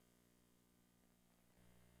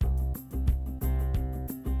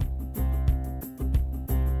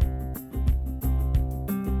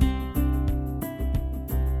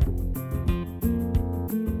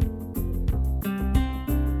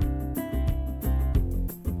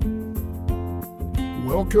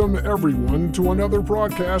Welcome everyone to another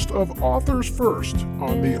broadcast of Authors First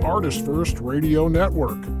on the ArtistFirst Radio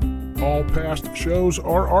Network. All past shows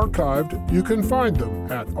are archived. You can find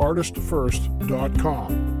them at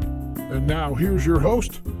ArtistFirst.com. And now here's your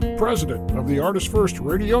host, President of the ArtistFirst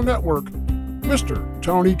Radio Network, Mr.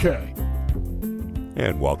 Tony K.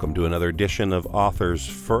 And welcome to another edition of Authors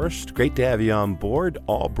First. Great to have you on board.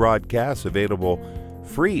 All broadcasts available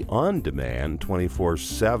free on demand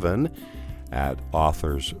 24/7 at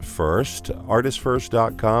Authors First.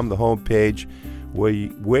 ArtistFirst.com, the homepage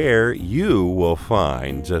where you will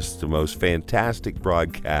find just the most fantastic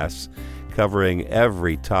broadcasts covering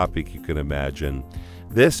every topic you can imagine.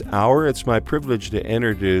 This hour, it's my privilege to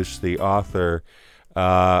introduce the author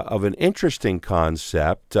of an interesting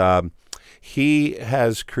concept. He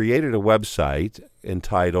has created a website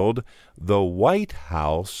entitled The White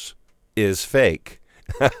House is Fake.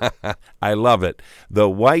 I love it. The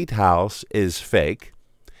White House is Fake.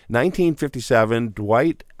 1957,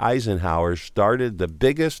 Dwight Eisenhower started the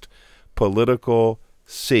biggest political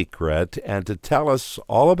secret, and to tell us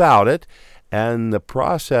all about it and the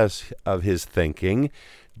process of his thinking,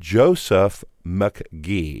 Joseph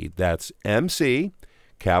McGee. That's M-C,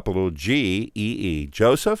 capital G-E-E.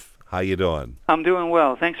 Joseph, how you doing? I'm doing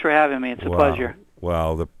well. Thanks for having me. It's a pleasure.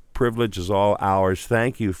 Well, the privilege is all ours.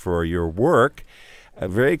 Thank you for your work.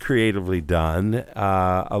 Very creatively done.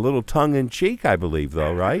 A little tongue-in-cheek, I believe,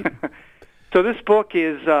 though, right? So this book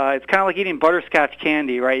is it's kind of like eating butterscotch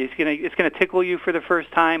candy, right? It's gonna tickle you for the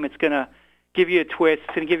first time. It's gonna give you a twist.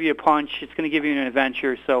 It's gonna give you a punch. It's gonna give you an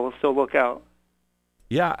adventure. So look out.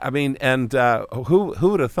 Yeah, I mean, and who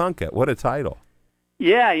would have thunk it? What a title!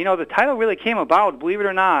 Yeah, the title really came about, believe it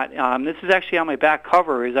or not. This is actually on my back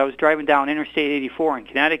cover. As I was driving down Interstate 84 in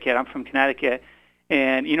Connecticut. I'm from Connecticut.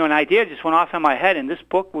 And, an idea just went off in my head, and this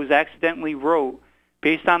book was accidentally wrote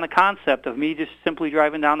based on the concept of me just simply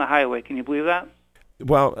driving down the highway. Can you believe that?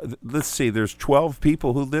 Well, let's see. There's 12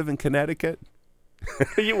 people who live in Connecticut?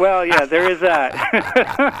 Well, yeah, there is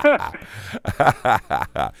that.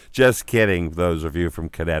 Just kidding, those of you from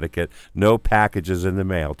Connecticut. No packages in the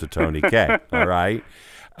mail to Tony K., all right?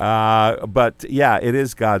 But yeah, it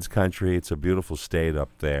is God's country. It's a beautiful state up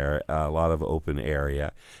there, a lot of open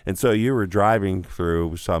area. And so you were driving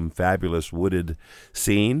through some fabulous wooded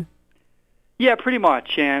scene? Yeah, pretty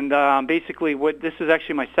much. And basically, this is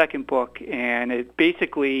actually my second book. And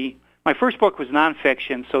my first book was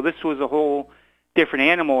nonfiction, so this was a whole different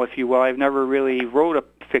animal, if you will. I've never really wrote a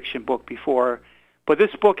fiction book before. But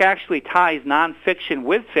this book actually ties nonfiction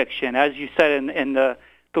with fiction, as you said in the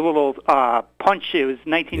little punch. It was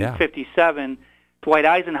 1957. Yeah. Dwight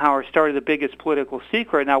Eisenhower started the biggest political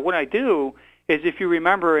secret. Now, what I do is, if you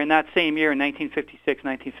remember, in that same year, in 1956,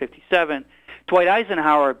 1957, Dwight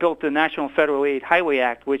Eisenhower built the National Federal Aid Highway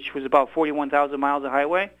Act, which was about 41,000 miles of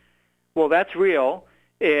highway. Well, that's real,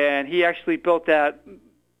 and he actually built that.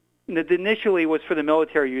 It initially was for the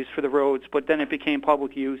military use for the roads, but then it became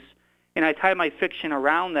public use. And I tie my fiction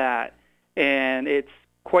around that, and it's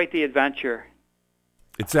quite the adventure.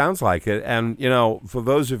 It sounds like it. And, for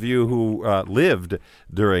those of you who lived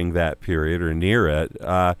during that period or near it,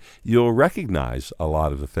 you'll recognize a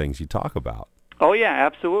lot of the things you talk about. Oh, yeah,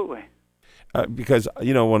 absolutely. Because,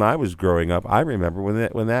 when I was growing up, I remember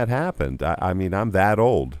when that happened. I mean, I'm that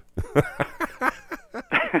old.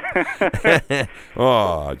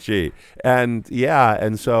 Oh, gee. And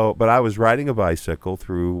but I was riding a bicycle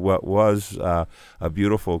through what was a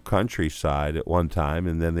beautiful countryside at one time,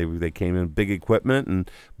 and then they came in big equipment and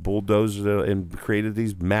bulldozed and created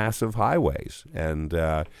these massive highways. And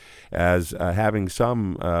as having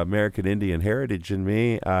some American Indian heritage in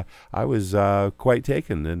me, I was quite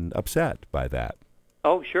taken and upset by that.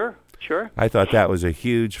 Oh, sure. I thought that was a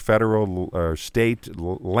huge federal or state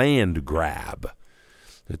land grab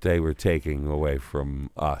that they were taking away from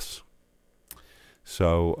us.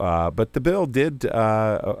 So, but the bill did,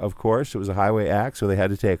 of course, it was a highway act, so they had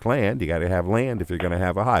to take land. You got to have land if you're going to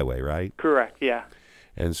have a highway, right? Correct, yeah.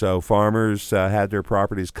 And so farmers had their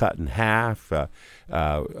properties cut in half.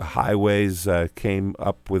 Highways came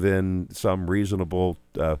up within some reasonable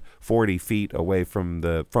 40 feet away from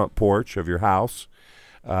the front porch of your house,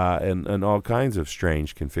 and all kinds of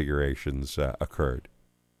strange configurations occurred.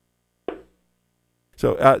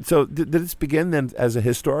 So did this begin then as a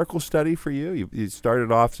historical study for you? You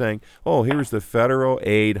started off saying, oh, here's the Federal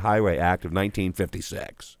Aid Highway Act of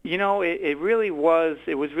 1956. It really was.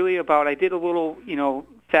 It was really about, I did a little,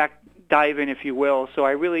 fact dive in, if you will. So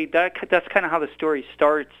that's kind of how the story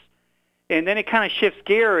starts. And then it kind of shifts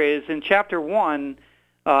gear is in chapter 1,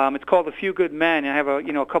 it's called A Few Good Men. And I have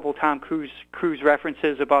a couple Tom Cruise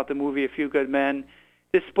references about the movie A Few Good Men.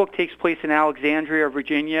 This book takes place in Alexandria,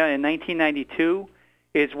 Virginia, in 1992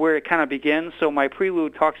 is where it kind of begins. So my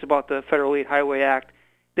prelude talks about the Federal Aid Highway Act.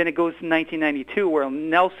 Then it goes to 1992 where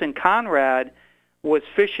Nelson Conrad was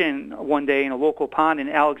fishing one day in a local pond in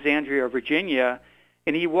Alexandria, Virginia,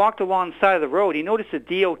 and he walked along the side of the road. He noticed a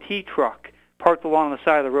DOT truck parked along the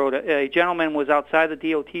side of the road. A gentleman was outside the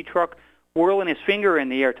DOT truck whirling his finger in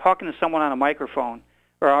the air, talking to someone on a microphone,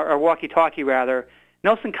 or walkie-talkie rather.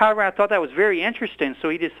 Nelson Conrad thought that was very interesting, so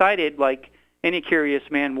he decided, like any curious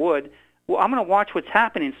man would, well, I'm going to watch what's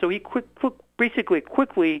happening. So he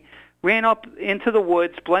quickly ran up into the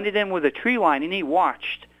woods, blended in with a tree line, and he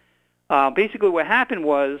watched. Basically what happened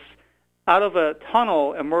was, out of a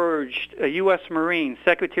tunnel emerged a U.S. Marine,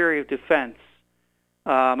 Secretary of Defense,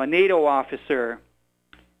 a NATO officer,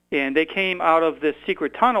 and they came out of this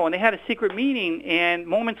secret tunnel, and they had a secret meeting, and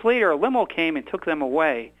moments later a limo came and took them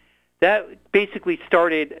away. That basically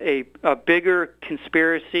started a bigger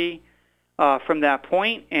conspiracy from that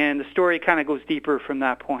point, and the story kind of goes deeper from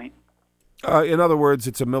that point. In other words,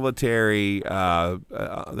 it's a military,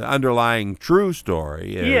 the underlying true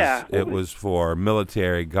story is it was for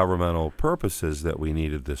military governmental purposes that we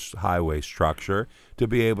needed this highway structure to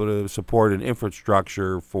be able to support an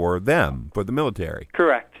infrastructure for them, for the military.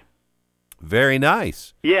 Correct. Very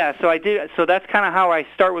nice. Yeah, so I did. So that's kind of how I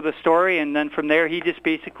start with the story, and then from there he just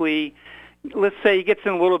basically, let's say he gets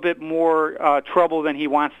in a little bit more trouble than he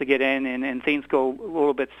wants to get in, and things go a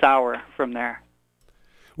little bit sour from there.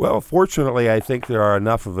 Well, fortunately, I think there are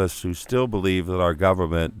enough of us who still believe that our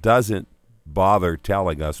government doesn't bother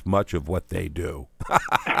telling us much of what they do.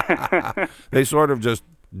 They sort of just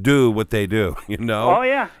do what they do, you know? Oh,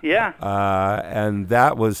 yeah. And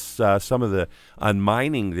that was some of the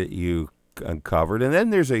unmining that you uncovered. And then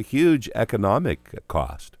there's a huge economic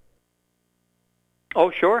cost. Oh,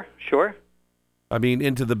 sure. I mean,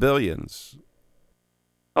 into the billions.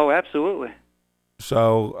 Oh, absolutely.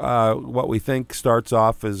 So what we think starts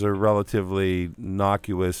off as a relatively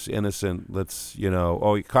innocuous, innocent,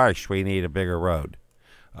 oh gosh, we need a bigger road,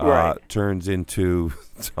 right, turns into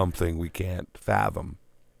something we can't fathom,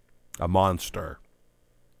 a monster.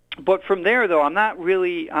 But from there, though, I'm not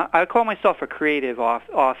really, I call myself a creative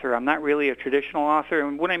author. I'm not really a traditional author.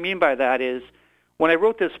 And what I mean by that is when I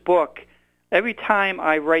wrote this book, every time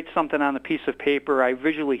I write something on a piece of paper, I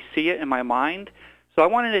visually see it in my mind. So I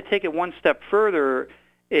wanted to take it one step further,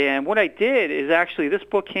 and what I did is actually this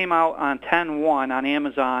book came out on 10/1 on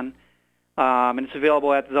Amazon, and it's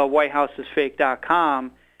available at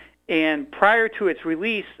thewhitehousesfake.com. And prior to its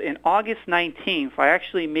release, in August 19th, I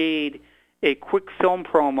actually made a quick film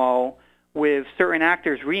promo with certain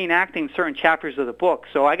actors reenacting certain chapters of the book.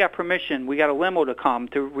 So I got permission. We got a limo to come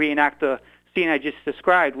to reenact the scene I just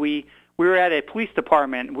described. We were at a police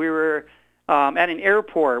department. We were at an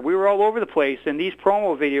airport. We were all over the place, and these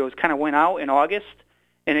promo videos kind of went out in August,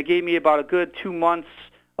 and it gave me about a good 2 months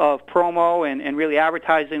of promo and really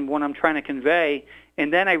advertising what I'm trying to convey,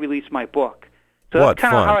 and then I released my book. So that's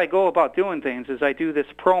kind of how I go about doing things, is I do this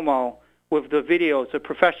promo with the videos, a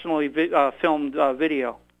professionally filmed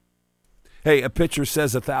video. Hey, a picture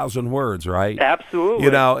says 1,000 words, right? Absolutely.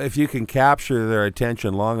 You know, if you can capture their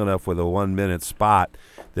attention long enough with a 1-minute spot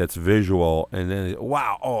that's visual, and then,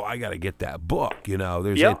 wow, I got to get that book,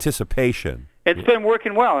 there's anticipation. It's been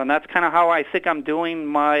working well, and that's kind of how I think I'm doing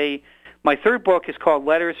my third book is called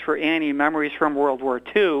Letters for Annie, Memories from World War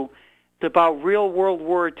II. It's about real World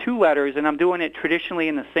War II letters, and I'm doing it traditionally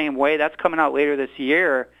in the same way. That's coming out later this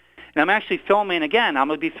year. And I'm actually filming again. I'm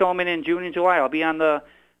going to be filming in June and July. I'll be on the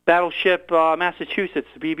Battleship Massachusetts,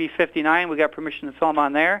 BB-59. We got permission to film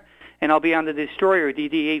on there. And I'll be on the destroyer,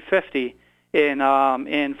 DD-850,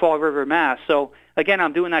 in Fall River, Mass. So, again,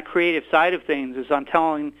 I'm doing that creative side of things, is I'm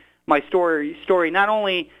telling my story not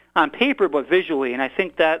only on paper but visually. And I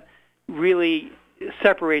think that really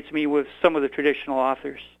separates me with some of the traditional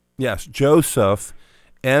authors. Yes, Joseph,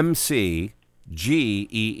 M.C.,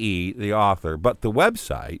 G-E-E, the author. But the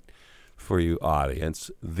website, for you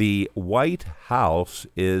audience,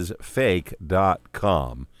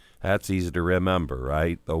 thewhitehousesfake.com. That's easy to remember,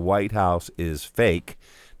 right?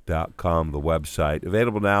 Thewhitehousesfake.com, the website.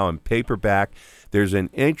 Available now in paperback. There's an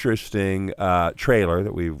interesting trailer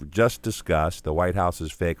that we've just discussed, the White House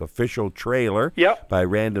is Fake official trailer by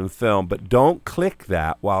Random Film. But don't click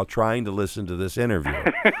that while trying to listen to this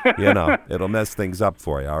interview. It'll mess things up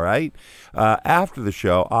for you, all right? After the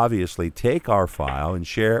show, obviously, take our file and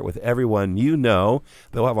share it with everyone you know.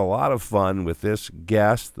 They'll have a lot of fun with this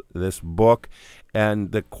guest, this book,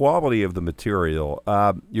 and the quality of the material.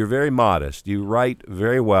 You're very modest. You write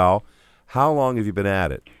very well. How long have you been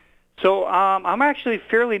at it? So I'm actually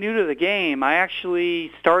fairly new to the game. I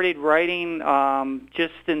actually started writing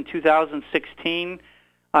just in 2016.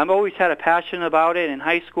 I've always had a passion about it. In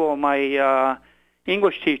high school, my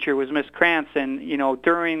English teacher was Miss Krantz, and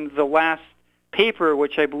during the last paper,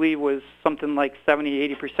 which I believe was something like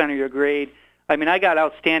 70-80% of your grade, I mean, I got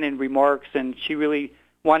outstanding remarks, and she really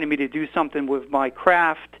wanted me to do something with my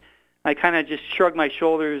craft. I kind of just shrugged my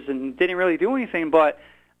shoulders and didn't really do anything, but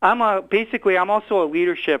I'm also a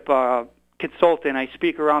leadership consultant. I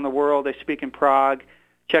speak around the world. I speak in Prague,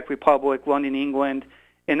 Czech Republic, London, England.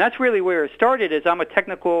 And that's really where it started, is I'm a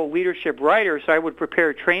technical leadership writer, so I would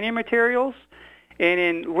prepare training materials. And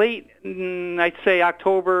in late, I'd say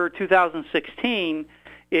October 2016,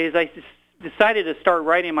 I decided to start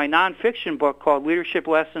writing my nonfiction book called Leadership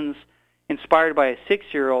Lessons Inspired by a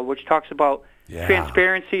 6-Year-Old, which talks about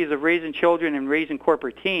transparencies of raising children and raising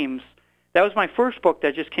corporate teams. That was my first book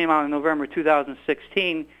that just came out in November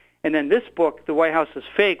 2016. And then this book, The White House is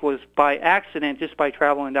Fake, was by accident, just by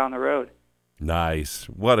traveling down the road. Nice.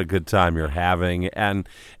 What a good time you're having. And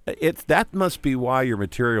that must be why your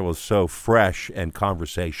material is so fresh and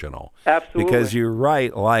conversational. Absolutely. Because you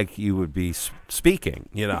write like you would be speaking,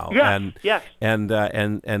 Yes. And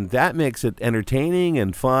that makes it entertaining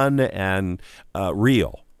and fun and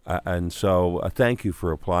real. And so thank you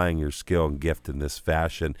for applying your skill and gift in this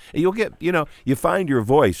fashion. And you'll get, you find your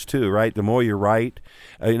voice too, right? The more you write,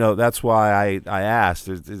 that's why I asked.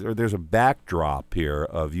 There's a backdrop here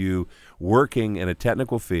of you working in a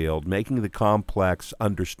technical field, making the complex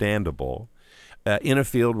understandable in a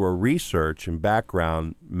field where research and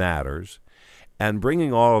background matters, and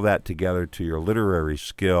bringing all of that together to your literary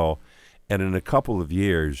skill. And in a couple of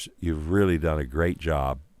years, you've really done a great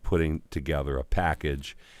job putting together a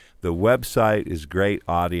package. The website is great,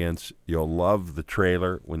 audience. You'll love the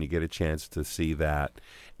trailer when you get a chance to see that.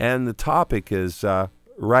 And the topic is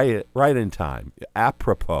right in time,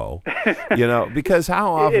 apropos, because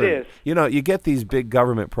how often, it is. You get these big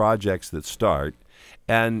government projects that start,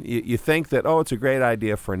 and you think that, it's a great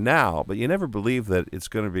idea for now, but you never believe that it's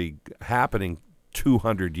going to be happening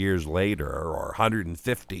 200 years later or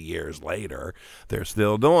 150 years later. They're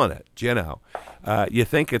still doing it, You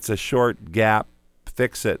think it's a short gap,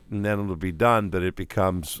 fix it, and then it'll be done, but it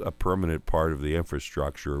becomes a permanent part of the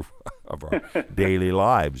infrastructure of our daily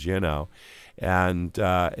lives, And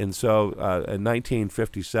so in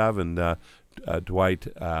 1957, Dwight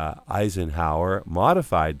Eisenhower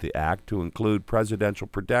modified the act to include Presidential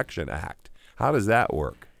Protection Act. How does that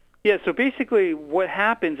work? Yeah, so basically what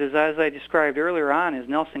happens is, as I described earlier on, is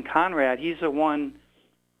Nelson Conrad. He's the one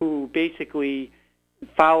who basically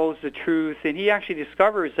follows the truth, and he actually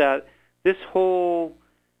discovers that this whole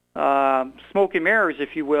smoke and mirrors,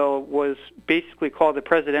 if you will, was basically called the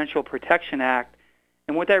Presidential Protection Act.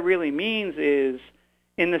 And what that really means is,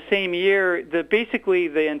 in the same year, basically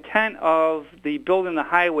the intent of the building the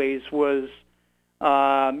highways was,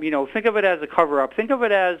 think of it as a cover-up. Think of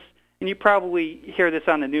it as, and you probably hear this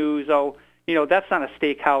on the news, that's not a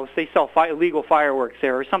steakhouse. They sell illegal fireworks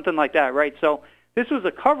there or something like that, right? So this was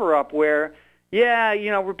a cover-up where,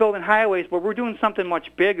 we're building highways, but we're doing something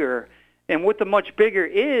much bigger. And what the much bigger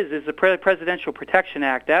is the Presidential Protection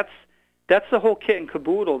Act. That's the whole kit and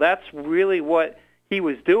caboodle. That's really what he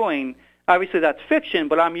was doing. Obviously, that's fiction,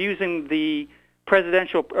 but I'm using the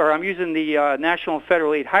National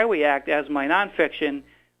Federal Aid Highway Act as my nonfiction.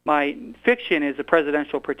 My fiction is the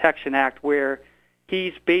Presidential Protection Act, where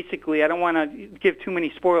he's basically, I don't want to give too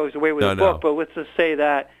many spoilers away with the book, but let's just say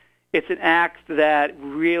that it's an act that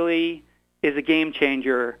really is a game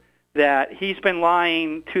changer, that he's been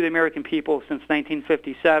lying to the American people since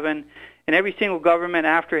 1957, and every single government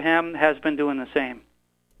after him has been doing the same.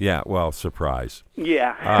 Yeah, well, surprise.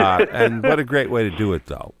 Yeah. And what a great way to do it,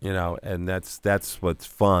 though, and that's what's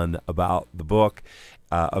fun about the book.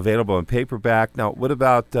 Available in paperback. Now, what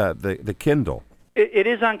about the Kindle? It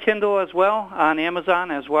is on Kindle as well, on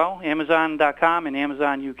Amazon as well, Amazon.com and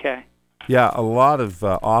Amazon UK. Yeah, a lot of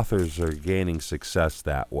authors are gaining success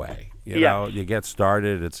that way. You get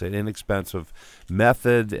started, it's an inexpensive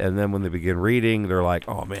method, and then when they begin reading, they're like,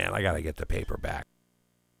 oh, man, I got to get the paperback.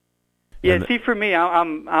 Yeah, see, for me,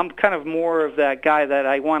 I'm kind of more of that guy that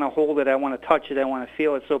I want to hold it, I want to touch it, I want to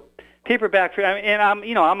feel it. So paperback, and I'm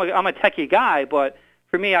a techie guy, but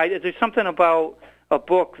for me, there's something about a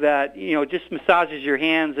book that just massages your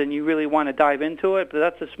hands and you really want to dive into it. But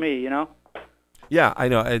that's just me, Yeah, I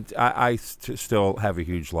know. I still have a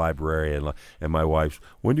huge library, and my wife's,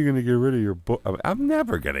 when are you going to get rid of your book? I'm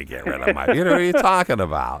never going to get rid of my, what are you talking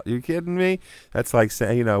about? You kidding me? That's like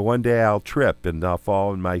saying, one day I'll trip and I'll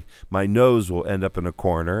fall and my nose will end up in a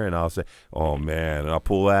corner, and I'll say, oh, man, and I'll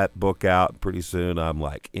pull that book out. Pretty soon I'm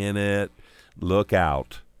like, in it, look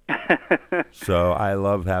out. So I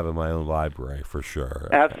love having my own library for sure.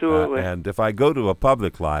 Absolutely. And if I go to a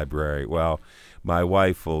public library, well, my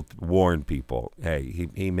wife will warn people, hey,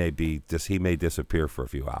 he may disappear for a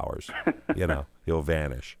few hours. He'll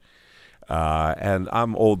vanish. And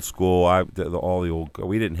I'm old school.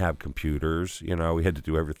 We didn't have computers. We had to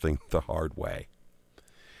do everything the hard way.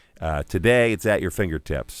 Today, it's at your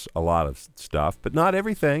fingertips, a lot of stuff, but not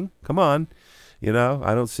everything. Come on.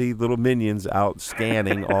 I don't see little minions out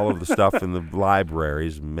scanning all of the stuff in the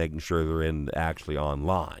libraries and making sure they're actually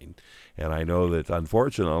online. And I know that,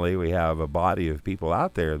 unfortunately, we have a body of people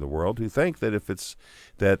out there in the world who think that if it's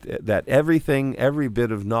that everything, every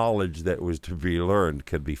bit of knowledge that was to be learned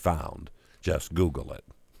could be found. Just Google it.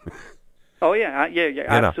 Oh yeah, you're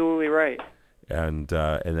absolutely right. And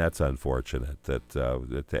that's unfortunate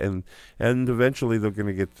and eventually they're going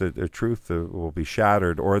to get the truth will be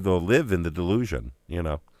shattered, or they'll live in the delusion.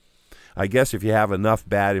 I guess if you have enough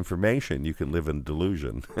bad information, you can live in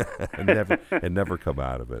delusion and never come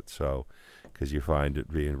out of it. So, because you find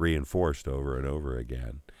it being reinforced over and over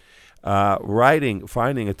again.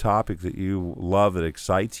 Finding a topic that you love, that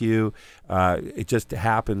excites you, it just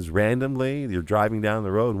happens randomly. You're driving down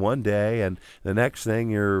the road one day, and the next thing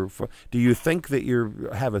do you think that you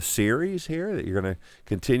have a series here, that you're going to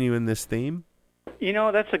continue in this theme?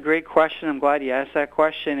 That's a great question. I'm glad you asked that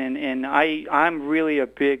question, and I'm really a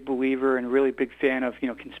big believer and really big fan of,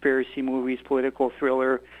 conspiracy movies, political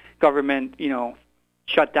thriller, government,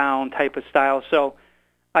 shutdown type of style. So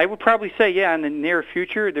I would probably say, in the near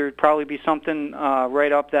future, there would probably be something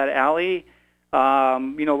right up that alley.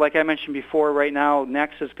 Like I mentioned before, right now,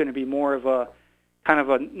 next is going to be more of a kind of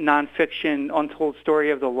a nonfiction, untold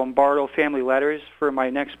story of the Lombardo family letters for my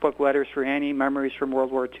next book, Letters for Annie, Memories from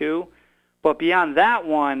World War II. But beyond that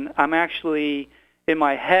one, I'm actually, in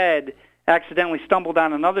my head, accidentally stumbled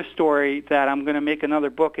on another story that I'm going to make another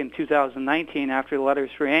book in 2019 after Letters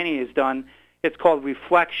for Annie is done. It's called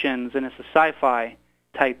Reflections, and it's a sci-fi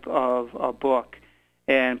type of book.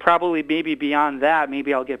 And probably maybe beyond that,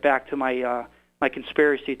 maybe I'll get back to my my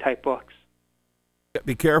conspiracy type books.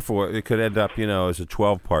 Be careful. It could end up, as a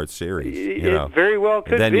 12-part series. It very well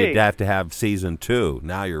could be. And then you'd have to have season 2.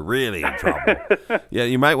 Now you're really in trouble. Yeah,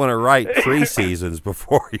 you might want to write 3 seasons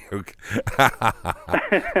before you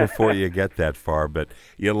get that far. But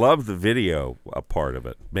you love the video part of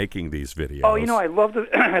it, making these videos. Oh, I love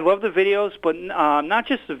the videos, but not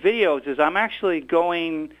just the videos. I'm actually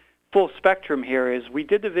going full spectrum here. We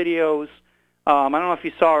did the videos. I don't know if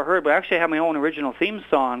you saw or heard, but I actually have my own original theme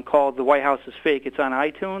song called The White House is Fake. It's on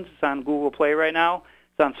iTunes. It's on Google Play right now.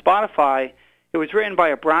 It's on Spotify. It was written by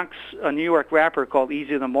a New York rapper called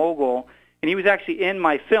Easy the Mogul, and he was actually in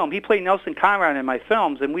my film. He played Nelson Conrad in my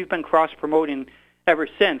films, and we've been cross-promoting ever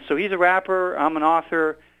since. So he's a rapper. I'm an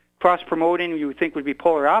author. Cross-promoting, you would think, would be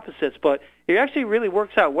polar opposites, but it actually really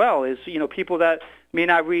works out well. People that may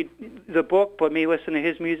not read the book but may listen to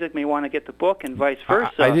his music may want to get the book, and vice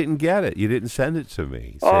versa. I didn't get it. You didn't send it to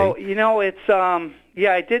me. Oh, it's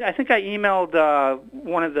I did. I think I emailed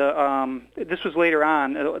one of the this was later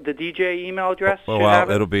on, the DJ email address.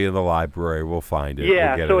 It'll be in the library. We'll find it.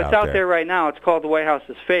 Yeah, we'll so it's out there right now. It's called The White House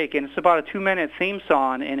is Fake, and it's about a 2-minute theme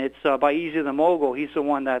song, and it's by Easy the Mogul. He's the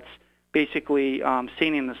one that's basically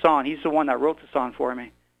singing the song. He's the one that wrote the song for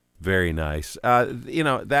me. Very nice.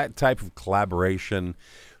 That type of collaboration,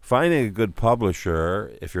 finding a good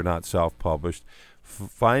publisher, if you're not self-published,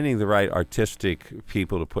 finding the right artistic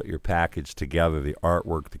people to put your package together, the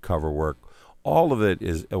artwork, the cover work, all of it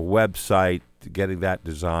is a website, getting that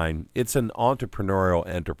design. It's an entrepreneurial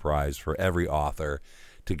enterprise for every author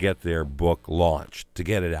to get their book launched, to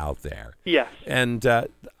get it out there. Yes. And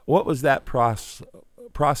what was that process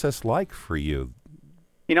like for you?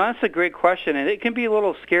 That's a great question, and it can be a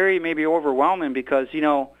little scary, maybe overwhelming, because,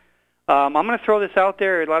 I'm going to throw this out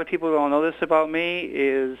there. A lot of people don't know this about me,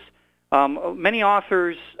 is many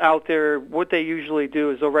authors out there, what they usually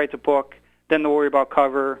do is they'll write the book, then they'll worry about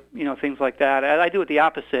cover, things like that. I do it the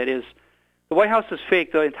opposite. Is The White House is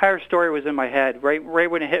Fake. The entire story was in my head right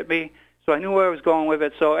when it hit me, so I knew where I was going with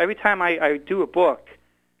it. So every time I do a book,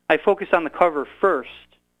 I focus on the cover first,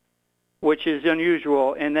 which is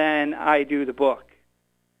unusual, and then I do the book.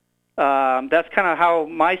 That's kind of how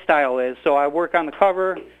my style is. So I work on the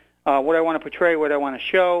cover, what I want to portray, what I want to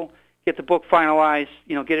show, get the book finalized,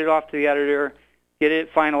 get it off to the editor, get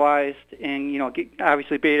it finalized, and get,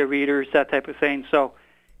 obviously beta readers, that type of thing. So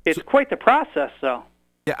it's quite the process, though.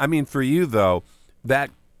 Yeah, I mean, for you though,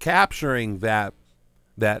 that capturing that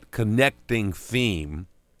connecting theme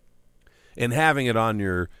and having it on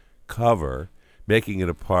your cover, making it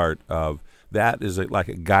a part of that is like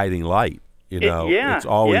a guiding light. It's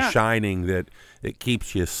always shining, that it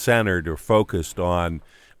keeps you centered or focused on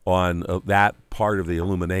that part of the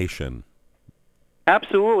illumination.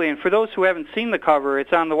 Absolutely. And for those who haven't seen the cover,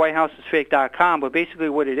 it's on the WhiteHouseIsFake.com. But basically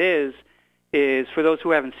what it is for those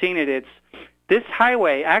who haven't seen it, it's this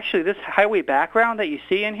highway background that you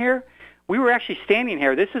see in here. We were actually standing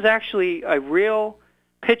here. This is actually a real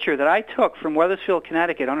picture that I took from Wethersfield,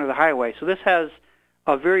 Connecticut, under the highway. So this has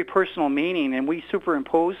a very personal meaning, and we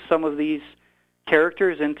superimposed some of these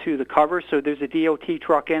characters into the cover. So there's a DOT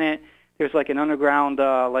truck in it. There's like an underground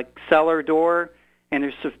cellar door, and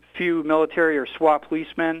there's a few military or SWAT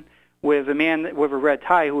policemen with a man with a red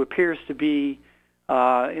tie who appears to be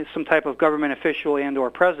some type of government official and or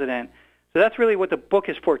president. So that's really what the book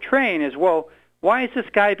is portraying is, well, why is this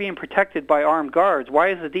guy being protected by armed guards? Why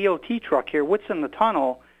is the DOT truck here? What's in the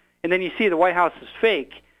tunnel? And then you see the White House is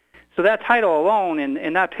fake. So that title alone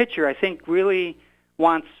and that picture, I think, really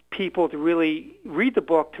wants people to really read the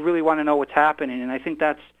book, to really want to know what's happening. And I think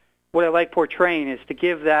that's what I like portraying, is to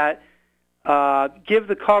give that, give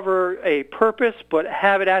the cover a purpose, but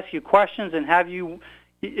have it ask you questions and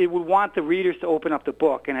it would want the readers to open up the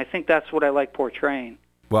book. And I think that's what I like portraying.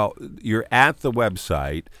 Well, you're at the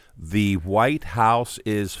website,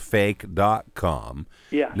 thewhitehouseisfake.com.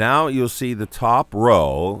 Yeah. Now you'll see the top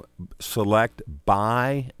row, select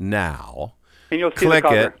Buy Now. And you'll see click the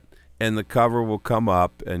cover. It, and the cover will come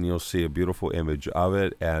up, and you'll see a beautiful image of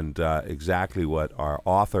it and exactly what our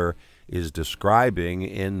author is describing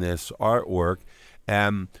in this artwork.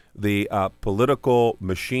 And the political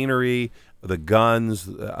machinery, the guns,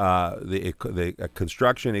 the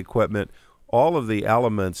construction equipment, all of the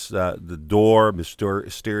elements, the door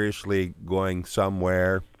mysteriously going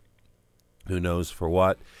somewhere, who knows for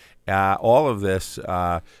what, all of this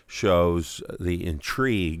shows the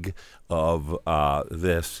intrigue of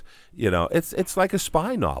this. It's like a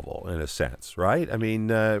spy novel in a sense, right? I mean,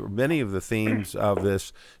 many of the themes of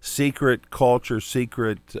this secret culture,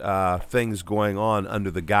 secret things going on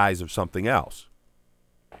under the guise of something else.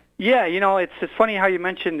 Yeah, it's funny how you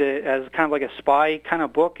mentioned it as kind of like a spy kind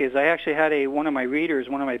of book. Is I actually had one of my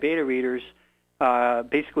beta readers,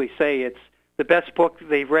 basically say it's the best book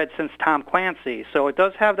they've read since Tom Clancy. So it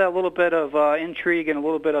does have that little bit of intrigue and a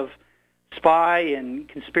little bit of spy and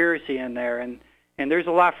conspiracy in there, and there's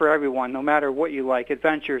a lot for everyone, no matter what you like: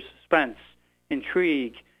 adventure, suspense,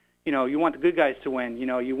 intrigue. You want the good guys to win.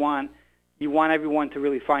 You want everyone to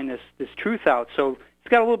really find this truth out. So it's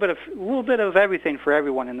got a little bit of everything for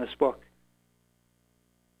everyone in this book.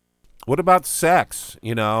 What about sex?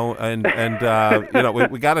 We got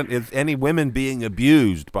any women being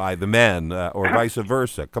abused by the men or vice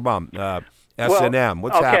versa? Come on, S&M.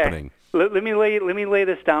 What's happening? Let me lay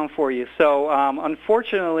this down for you. So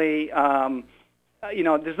unfortunately,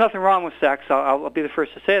 there's nothing wrong with sex. I'll be the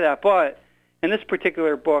first to say that. But in this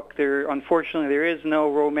particular book, unfortunately there is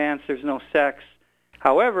no romance. There's no sex.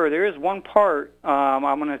 However, there is one part I'm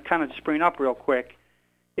going to kind of just bring up real quick,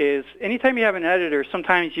 is anytime you have an editor,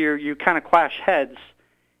 sometimes you kind of clash heads.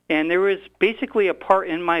 And there was basically a part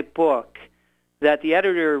in my book that the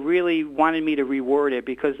editor really wanted me to reword it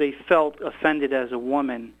because they felt offended as a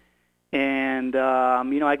woman. And,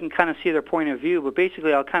 I can kind of see their point of view, but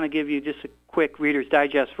basically I'll kind of give you just a quick Reader's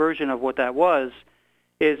Digest version of what that was.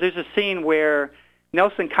 There's a scene where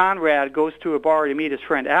Nelson Conrad goes to a bar to meet his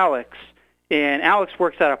friend Alex, and Alex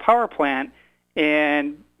works at a power plant,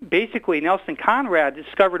 and basically Nelson Conrad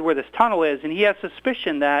discovered where this tunnel is, and he has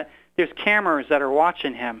suspicion that there's cameras that are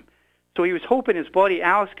watching him. So he was hoping his buddy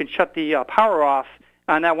Alex could shut the power off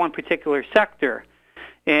on that one particular sector.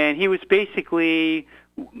 And he was basically,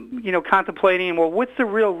 contemplating, well, what's the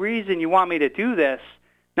real reason you want me to do this?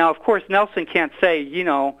 Now, of course, Nelson can't say,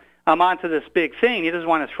 I'm onto this big thing. He doesn't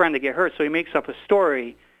want his friend to get hurt, so he makes up a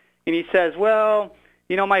story. And he says, well,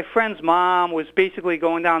 my friend's mom was basically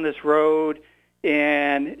going down this road,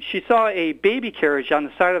 and she saw a baby carriage on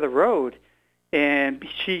the side of the road, and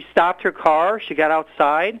she stopped her car. She got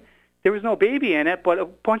outside. There was no baby in it, but a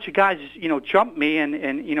bunch of guys, jumped me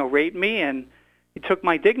and raped me, and he took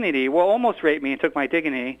my dignity. Well, almost raped me and took my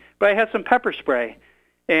dignity, but I had some pepper spray,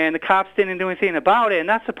 and the cops didn't do anything about it, and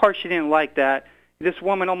that's the part she didn't like, that this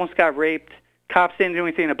woman almost got raped. Cops didn't do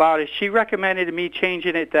anything about it. She recommended me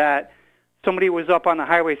changing it that somebody was up on the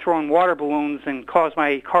highway throwing water balloons and caused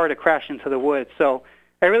my car to crash into the woods. So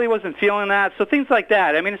I really wasn't feeling that. So things like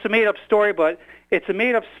that. I mean, it's a made-up story, but it's a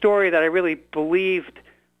made-up story that I really believed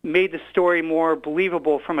made the story more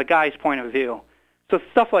believable from a guy's point of view. So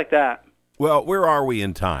stuff like that. Well, where are we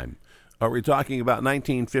in time? Are we talking about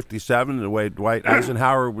 1957, the way Dwight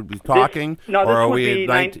Eisenhower would be talking? This would be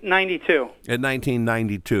 92. In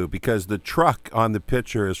 1992, because the truck on the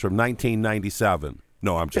picture is from 1997.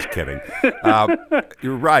 No, I'm just kidding.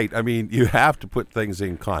 You're right. I mean, you have to put things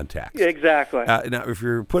in context. Exactly. Now, if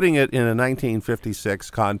you're putting it in a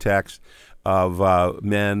 1956 context of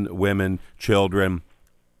men, women, children,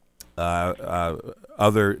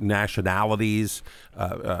 other nationalities,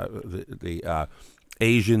 the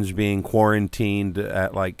Asians being quarantined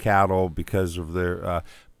like cattle because of their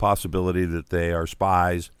possibility that they are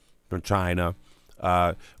spies from China,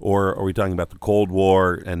 or are we talking about the Cold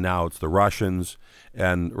War and now it's the Russians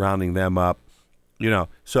and rounding them up?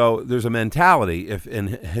 So there's a mentality, if in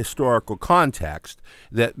historical context,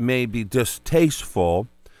 that may be distasteful,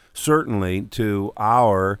 certainly to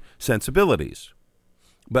our sensibilities.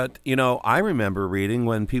 But, I remember reading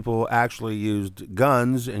when people actually used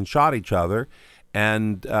guns and shot each other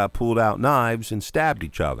and pulled out knives and stabbed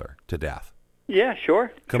each other to death. Yeah,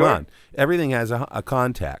 sure. Come on. Everything has a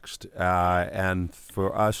context. And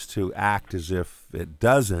for us to act as if it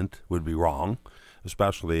doesn't would be wrong,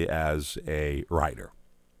 especially as a writer.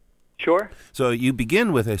 Sure. So you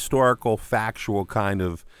begin with a historical, factual kind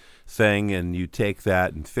of thing, and you take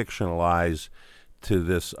that and fictionalize to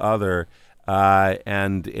this other,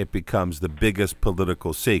 and it becomes the biggest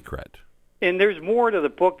political secret. And there's more to the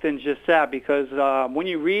book than just that, because when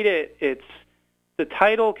you read it, the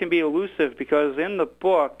title can be elusive, because in the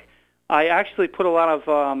book, I actually put a lot of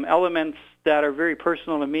elements that are very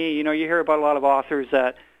personal to me. You hear about a lot of authors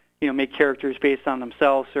that, make characters based on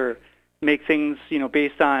themselves or make things,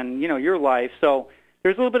 based on, your life. So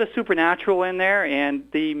there's a little bit of supernatural in there, and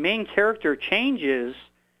the main character changes,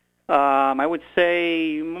 I would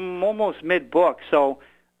say, almost mid-book. So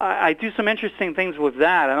I do some interesting things with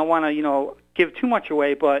that. I don't want to, give too much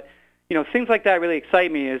away, but, things like that really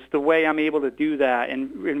excite me, is the way I'm able to do that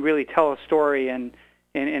and really tell a story in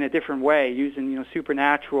a different way, using,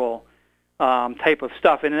 supernatural type of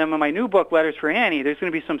stuff. And then in my new book, Letters for Annie, there's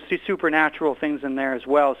going to be some supernatural things in there as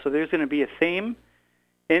well. So there's going to be a theme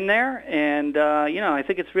in there, and, I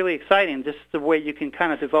think it's really exciting, just the way you can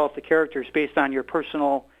kind of develop the characters based on your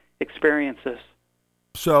personal experiences.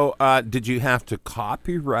 So did you have to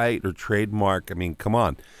copyright or trademark? I mean, come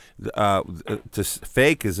on.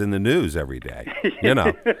 Fake is in the news every day.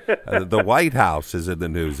 The White House is in the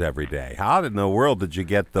news every day. How in the world did you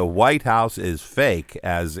get The White House is Fake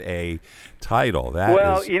as a title?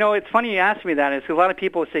 It's funny you ask me that. It's a lot of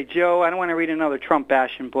people say, Joe, I don't want to read another Trump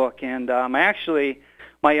bashing book. And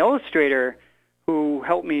my illustrator who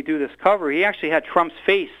helped me do this cover, he actually had Trump's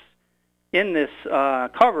face in this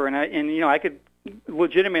cover, and I could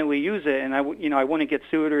legitimately use it, and I wouldn't get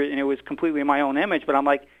sued, and it was completely my own image. But I'm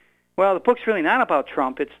like, well, the book's really not about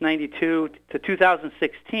Trump. It's 92 to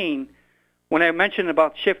 2016. When I mentioned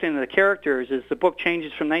about shifting the characters, is the book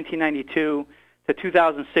changes from 1992 to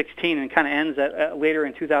 2016 and kind of ends later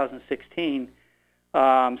in 2016.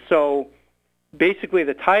 So basically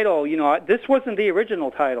the title, this wasn't the original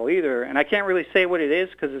title either, and I can't really say what it is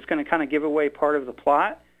because it's going to kind of give away part of the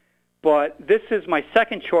plot. But this is my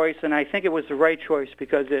second choice, and I think it was the right choice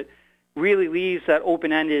because it really leaves that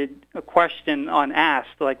open-ended question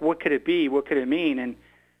unasked, like what could it be, what could it mean? And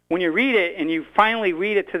when you read it and you finally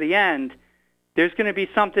read it to the end, there's going to be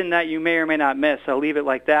something that you may or may not miss. I'll leave it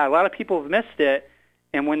like that. A lot of people have missed it,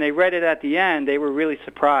 and when they read it at the end, they were really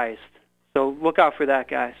surprised. So look out for that,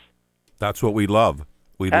 guys. That's what we love.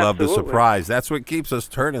 We love the surprise. That's what keeps us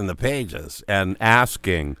turning the pages and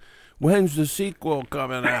asking, when's the sequel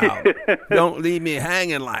coming out? Don't leave me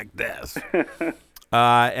hanging like this.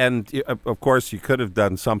 And, of course, you could have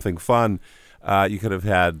done something fun. You could have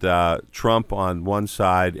had Trump on one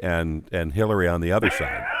side and Hillary on the other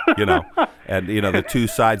side, and, the two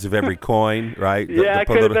sides of every coin, right? I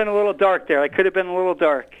could have been a little dark there. I could have been a little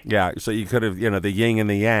dark. Yeah, so you could have, the yin and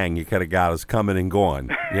the yang, you could have got us coming and going,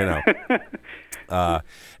 But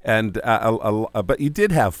you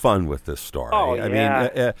did have fun with this story. Oh, yeah. I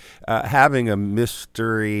mean, having a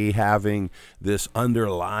mystery, having this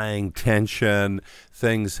underlying tension,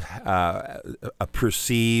 things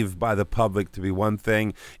perceived by the public to be one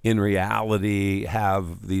thing, in reality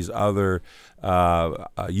have these other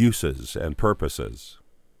uses and purposes.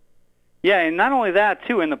 Yeah, and not only that,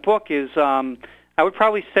 too, in the book is, I would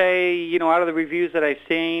probably say, out of the reviews that I've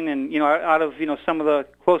seen and, out of, some of the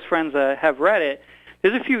close friends that have read it,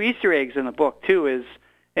 there's a few Easter eggs in the book, too,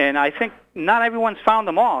 and I think not everyone's found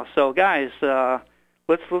them all. So, guys,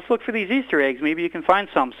 let's look for these Easter eggs. Maybe you can find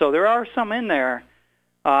some. So there are some in there.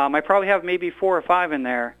 I probably have maybe 4 or 5 in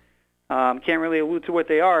there. Can't really allude to what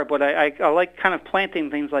they are, but I like kind of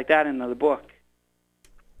planting things like that into the book.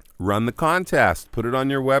 Run the contest. Put it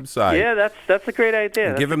on your website. Yeah, that's a great idea.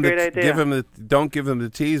 Don't give them the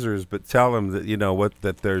teasers, but tell them that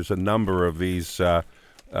that there's a number of these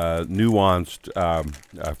nuanced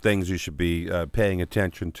things you should be paying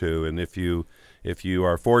attention to, and if you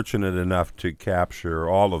are fortunate enough to capture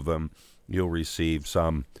all of them, you'll receive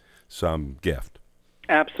some gift.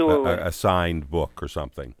 Absolutely, a signed book or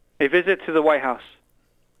something. A visit to the White House.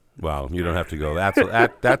 Well, you don't have to go.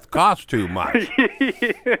 That costs too much.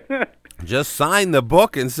 Just sign the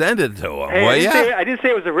book and send it to them. Hey, I didn't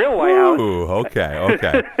say it was a real White House. Ooh,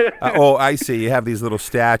 okay. I see. You have these little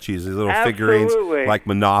statues, these little figurines, like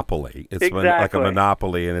Monopoly. It's exactly. Like a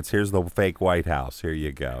Monopoly, and here's the fake White House. Here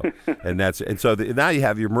you go. Now you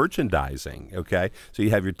have your merchandising. Okay, so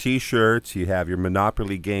you have your T-shirts, you have your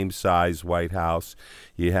Monopoly game size White House,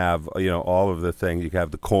 you have all of the things. You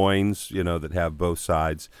have the coins, that have both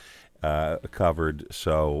sides covered.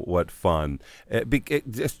 So what fun.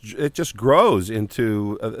 It just grows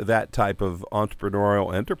into that type of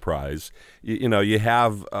entrepreneurial enterprise. You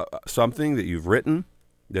have something that you've written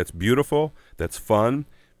that's beautiful, that's fun,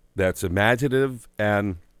 that's imaginative,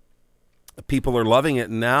 and people are loving it.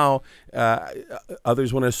 And now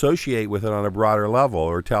others want to associate with it on a broader level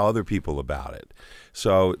or tell other people about it.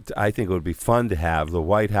 So I think it would be fun to have the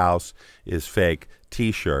White House is fake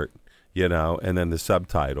T-shirt, and then the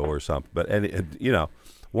subtitle or something. But,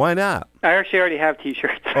 why not? I actually already have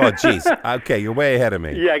T-shirts. Oh, geez. Okay, you're way ahead of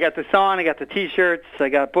me. Yeah, I got the song, I got the T-shirts, I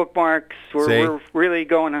got bookmarks. We're really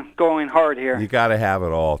going hard here. You got to have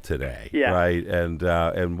it all today, right?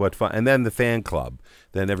 And what fun. And then the fan club.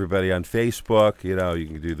 Then everybody on Facebook, you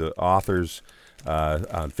can do the authors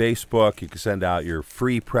on Facebook. You can send out your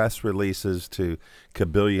free press releases to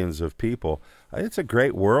kabillions of people. It's a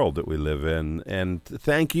great world that we live in, and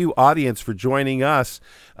thank you, audience, for joining us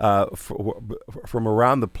from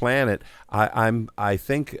around the planet. I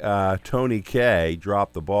think Tony K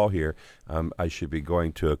dropped the ball here. I should be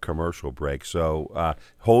going to a commercial break, so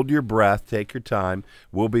hold your breath, take your time.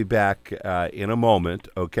 We'll be back in a moment,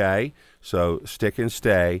 okay? So stick and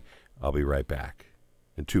stay. I'll be right back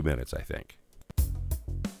in 2 minutes, I think.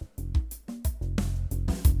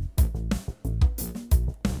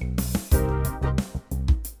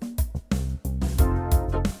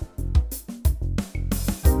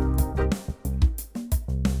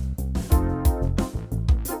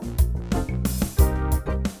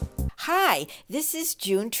 Hi, this is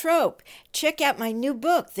June Trope. Check out my new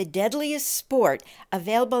book, The Deadliest Sport,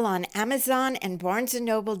 available on Amazon and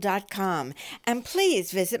BarnesandNoble.com. And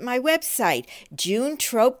please visit my website,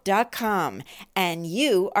 junetrope.com. And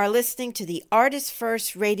you are listening to the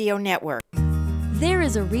ArtistFirst Radio Network. There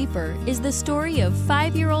is a Reaper is the story of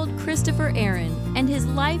 5-year-old Christopher Aaron and his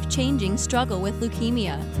life-changing struggle with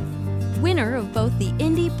leukemia. Winner of both the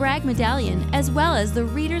Indy Bragg Medallion as well as the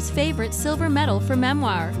reader's favorite silver medal for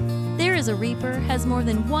memoir. There is a Reaper has more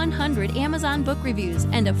than 100 Amazon book reviews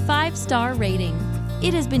and a 5-star rating.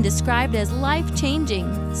 It has been described as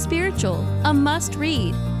life-changing, spiritual, a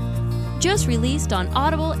must-read. Just released on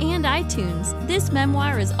Audible and iTunes, this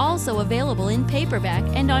memoir is also available in paperback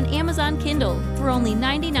and on Amazon Kindle for only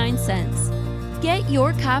 99 cents. Get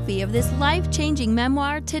your copy of this life-changing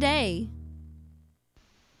memoir today.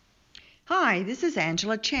 Hi, this is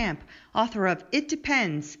Angela Champ, author of It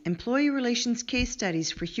Depends, Employee Relations Case Studies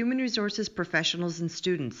for Human Resources Professionals and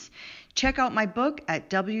Students. Check out my book at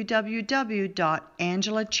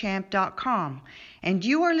www.angelachamp.com. And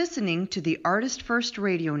you are listening to the ArtistFirst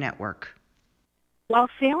Radio Network. While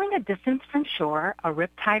sailing a distance from shore, a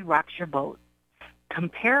riptide rocks your boat.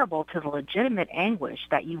 Comparable to the legitimate anguish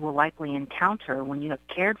that you will likely encounter when you have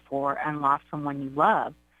cared for and lost someone you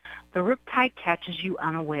love, the riptide catches you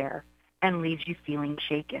unaware and leaves you feeling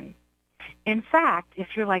shaken. In fact,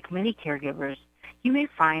 if you're like many caregivers, you may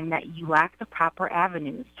find that you lack the proper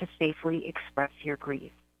avenues to safely express your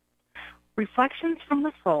grief. Reflections from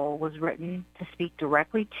the Soul was written to speak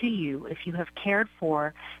directly to you if you have cared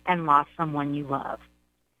for and lost someone you love.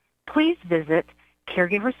 Please visit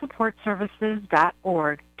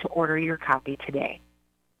caregiversupportservices.org to order your copy today.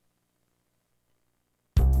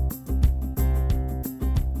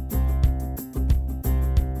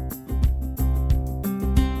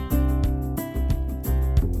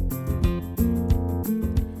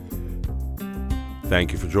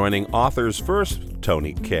 Thank you for joining Authors First,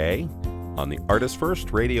 Tony K, on the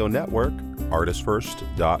ArtistFirst Radio Network,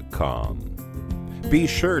 artistfirst.com. Be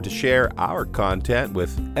sure to share our content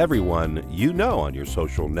with everyone you know on your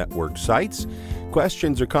social network sites.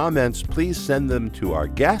 Questions or comments, please send them to our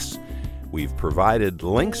guests. We've provided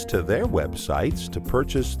links to their websites to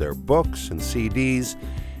purchase their books and CDs,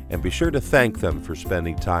 and be sure to thank them for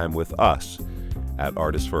spending time with us at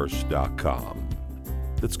ArtistFirst.com.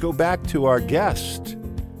 Let's go back to our guest.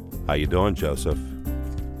 How you doing, Joseph?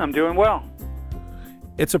 I'm doing well.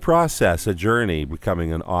 It's a process, a journey,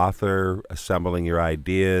 becoming an author, assembling your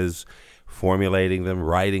ideas, formulating them,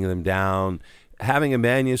 writing them down, having a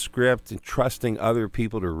manuscript and trusting other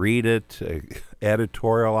people to read it,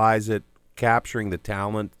 editorialize it, capturing the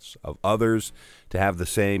talents of others to have the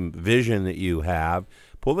same vision that you have,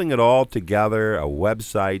 pulling it all together, a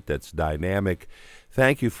website that's dynamic.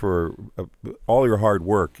 Thank you for all your hard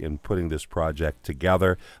work in putting this project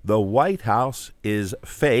together. The White House is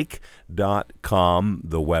Fake.com,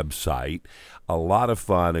 the website. A lot of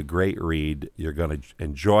fun, a great read. You're going to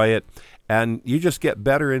enjoy it. And you just get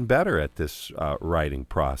better and better at this writing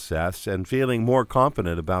process and feeling more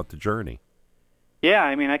confident about the journey. Yeah,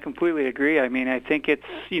 I mean, I completely agree. I mean, I think it's,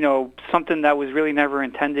 something that was really never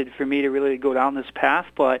intended for me to really go down this path,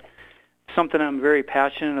 but something I'm very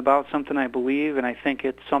passionate about, something I believe, and I think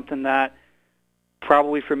it's something that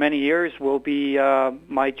probably for many years will be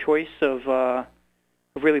my choice of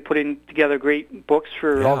really putting together great books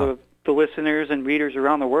for all the listeners and readers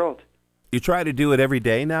around the world. You try to do it every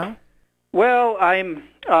day now? Well, I'm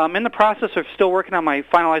in the process of still working on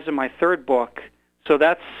finalizing my third book, so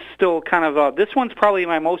that's still kind of, this one's probably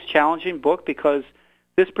my most challenging book because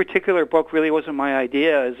this particular book really wasn't my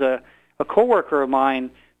idea. As a coworker of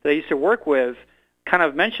mine that I used to work with kind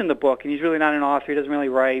of mentioned the book, and he's really not an author, he doesn't really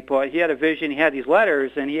write, but he had a vision, he had these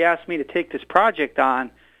letters, and he asked me to take this project on.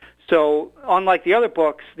 So unlike the other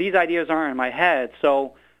books, these ideas aren't in my head.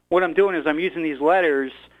 So what I'm doing is I'm using these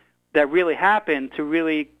letters that really happened to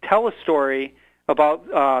really tell a story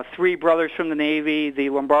about three brothers from the Navy, the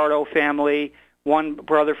Lombardo family, one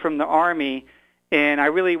brother from the Army, and I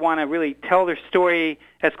really want to really tell their story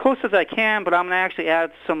as close as I can, but I'm going to actually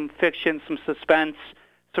add some fiction, some suspense,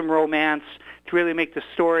 some romance to really make the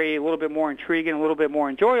story a little bit more intriguing, a little bit more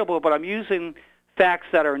enjoyable, but I'm using facts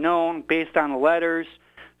that are known based on the letters.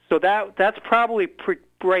 So that's probably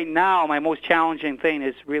right now my most challenging thing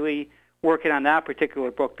is really working on that particular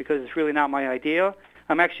book because it's really not my idea.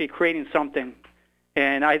 I'm actually creating something,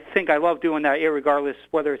 and I think I love doing that irregardless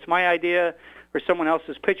whether it's my idea or someone else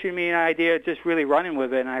is pitching me an idea, just really running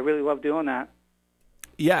with it, and I really love doing that.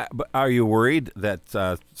 Yeah, but are you worried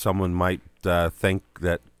that someone might think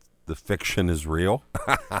that the fiction is real?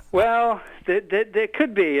 Well, there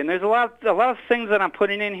could be, and there's a lot of things that I'm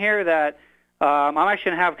putting in here that I'm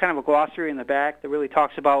actually going to have kind of a glossary in the back that really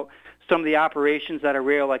talks about some of the operations that are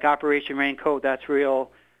real, like Operation Raincoat, that's real.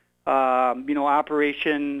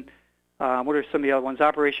 Operation, what are some of the other ones?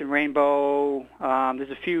 Operation Rainbow.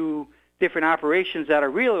 There's a few different operations that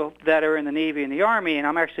are real that are in the Navy and the Army, and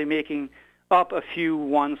I'm actually making up a few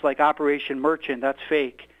ones like Operation Merchant, that's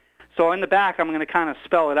fake. So in the back I'm going to kind of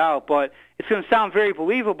spell it out, but it's going to sound very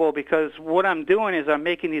believable because what I'm doing is I'm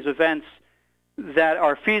making these events that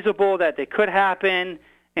are feasible, that they could happen,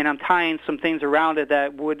 and I'm tying some things around it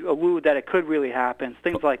that would allude that it could really happen,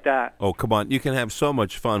 things like that. Oh, come on. You can have so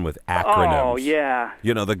much fun with acronyms. Oh, yeah.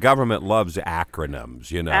 The government loves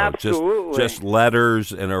acronyms, Absolutely. Just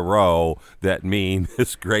letters in a row that mean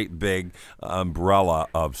this great big umbrella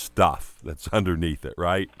of stuff that's underneath it,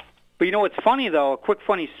 right? But what's funny, though, a quick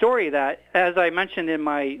funny story that, as I mentioned in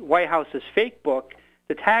my White House is Fake book,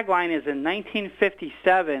 the tagline is in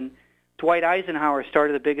 1957, Dwight Eisenhower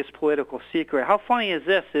started the biggest political secret. How funny is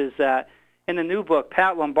this is that in the new book,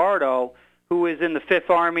 Pat Lombardo, who is in the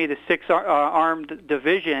 5th Army, the 6th Armed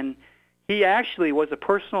Division, he actually was a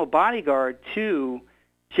personal bodyguard to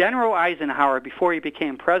General Eisenhower before he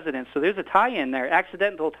became president. So there's a tie-in there,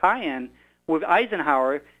 accidental tie-in with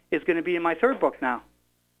Eisenhower is going to be in my third book now.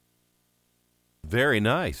 Very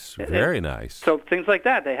nice. Very nice. So things like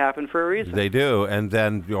that, they happen for a reason. They do. And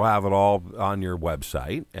then you'll have it all on your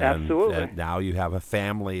website. And, Absolutely. And now you have a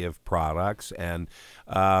family of products and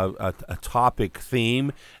a topic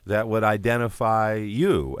theme that would identify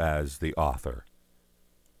you as the author.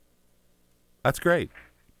 That's great.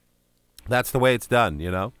 That's the way it's done,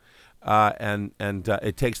 and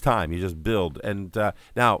it takes time. You just build. And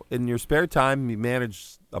now, in your spare time, you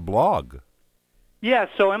manage a blog. Yeah,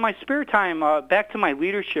 so in my spare time, back to my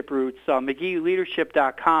leadership roots,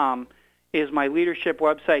 McGeeLeadership.com is my leadership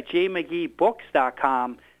website.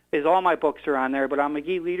 JMcGeeBooks.com is all my books are on there, but on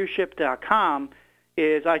McGeeLeadership.com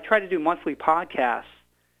is I try to do monthly podcasts.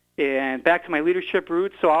 And back to my leadership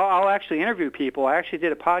roots, so I'll actually interview people. I actually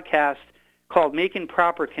did a podcast called Making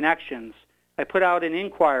Proper Connections. I put out an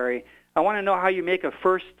inquiry. I want to know how you make a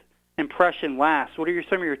first impression last. What are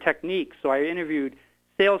some of your techniques? So I interviewed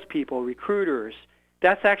salespeople, recruiters.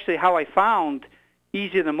 That's actually how I found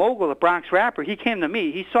Easy the Mogul, the Bronx rapper. He came to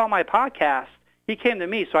me. He saw my podcast. He came to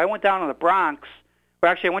me. So I went down to the Bronx.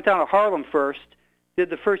 Well, actually, I went down to Harlem first, did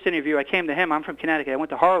the first interview. I came to him. I'm from Connecticut. I went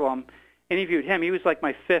to Harlem, interviewed him. He was like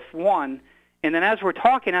my fifth one. And then as we're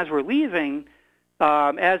talking, as we're leaving,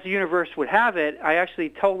 as the universe would have it, I actually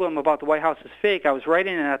told him about The White House is Fake. I was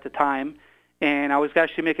writing it at the time, and I was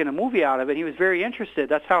actually making a movie out of it. He was very interested.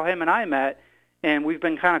 That's how him and I met, and we've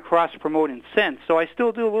been kind of cross-promoting since. So I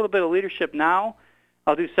still do a little bit of leadership now.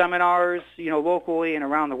 I'll do seminars, locally and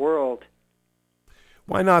around the world.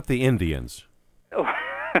 Why not the Indians?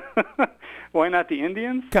 Why not the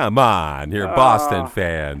Indians? Come on, you're a Boston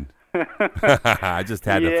fan. I just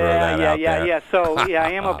had to throw that out there. Yeah. So,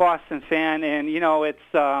 I am a Boston fan, and, it's,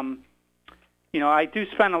 I do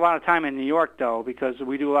spend a lot of time in New York, though, because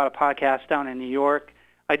we do a lot of podcasts down in New York.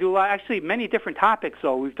 I do many different topics,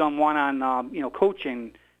 though. We've done one on,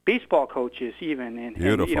 coaching, baseball coaches even, and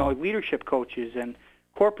leadership coaches and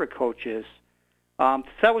corporate coaches. So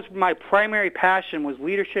that was my primary passion, was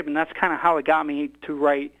leadership, and that's kind of how it got me to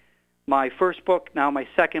write my first book, now my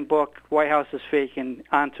second book, White House is Fake, and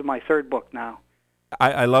on to my third book now.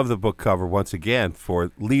 I love the book cover, once again,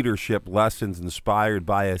 for leadership lessons inspired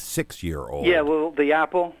by a 6-year-old. Yeah, the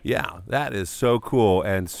apple. Yeah, that is so cool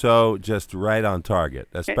and so just right on target,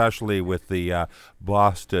 especially with the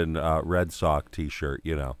Boston Red Sox T-shirt,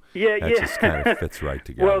 That just kind of fits right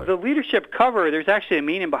together. Well, the leadership cover, there's actually a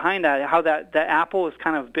meaning behind that, how that apple is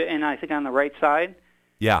kind of bitten, I think, on the right side.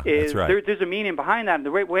 Yeah, that's right. There's a meaning behind that. And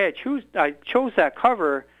the way I chose that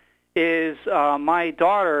cover is my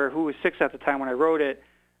daughter, who was 6 at the time when I wrote it,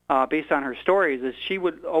 based on her stories, is she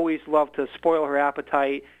would always love to spoil her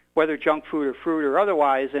appetite, whether junk food or fruit or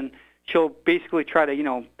otherwise, and she'll basically try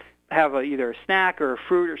to, have either a snack or a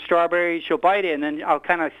fruit or strawberry. She'll bite it, and then I'll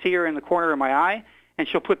kind of see her in the corner of my eye, and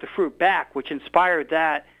she'll put the fruit back, which inspired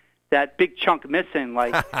that big chunk missing,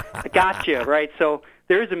 like, I got you, right? So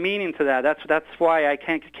there is a meaning to that. That's why I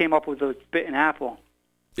came up with the bitten apple.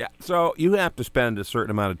 Yeah, so you have to spend a certain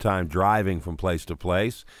amount of time driving from place to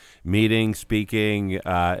place, meeting, speaking,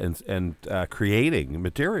 and creating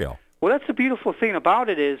material. Well, that's the beautiful thing about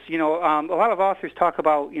it is, a lot of authors talk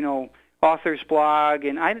about, author's blog,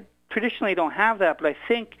 and I traditionally don't have that, but I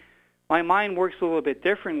think my mind works a little bit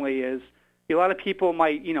differently. Is a lot of people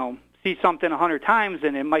might, see something 100 times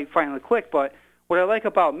and it might finally click, but what I like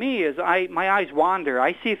about me is my eyes wander.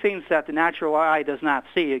 I see things that the natural eye does not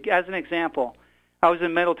see. As an example, I was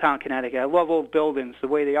in Middletown, Connecticut. I love old buildings, the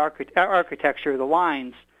way the architecture, the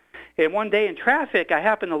lines. And one day in traffic, I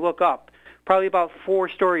happened to look up, probably about 4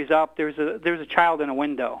 stories up. There's a child in a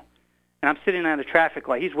window, and I'm sitting at a traffic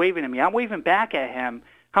light. He's waving at me. I'm waving back at him.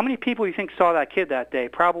 How many people do you think saw that kid that day?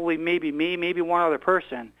 Probably maybe me, maybe one other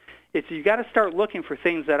person. You got to start looking for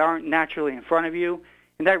things that aren't naturally in front of you,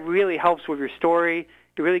 and that really helps with your story.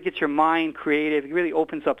 It really gets your mind creative. It really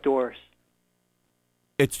opens up doors.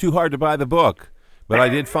 It's too hard to buy the book. But I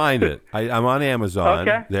did find it. I'm on Amazon.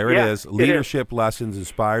 Okay. There it is. Leadership Lessons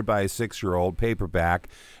Inspired by a 6-Year-Old, paperback,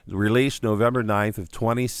 released November 9th of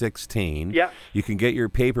 2016. Yeah. You can get your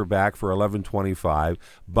paperback for $11.25.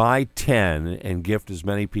 Buy 10 and gift as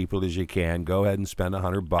many people as you can. Go ahead and spend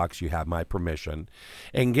 $100. You have my permission.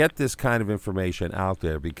 And get this kind of information out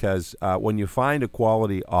there, because when you find a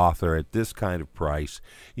quality author at this kind of price,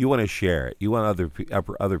 you want to share it. You want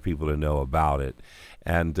other people to know about it.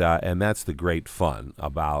 And that's the great fun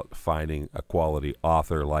about finding a quality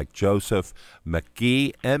author like Joseph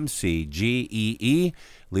McGee, McGee,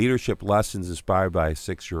 Leadership Lessons Inspired by a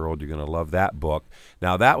 6-Year-Old. You're going to love that book.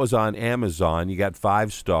 Now, that was on Amazon. You got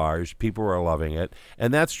 5 stars. People are loving it.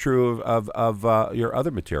 And that's true of your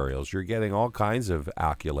other materials. You're getting all kinds of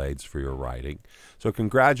accolades for your writing. So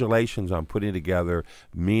congratulations on putting together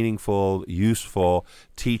meaningful, useful,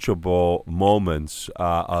 teachable moments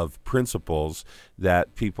of principles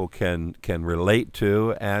that people can relate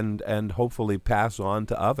to and hopefully pass on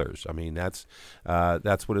to others. I mean, that's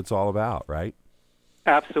what it's all about, right?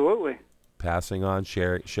 Absolutely. Passing on,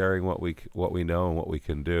 sharing what we know and what we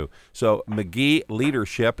can do. So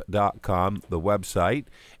McGeeLeadership.com, the website,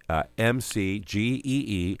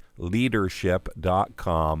 McGee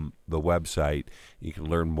Leadership.com, the website. You can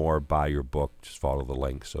learn more, buy your book, just follow the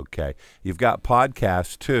links, okay? You've got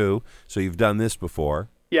podcasts too, so you've done this before.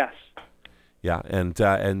 Yes. Yeah, and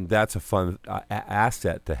that's a fun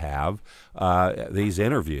asset to have, these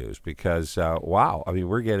interviews, because, wow, I mean,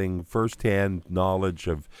 we're getting firsthand knowledge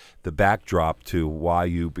of the backdrop to why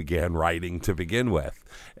you began writing to begin with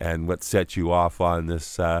and what set you off on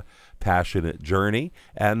this passionate journey,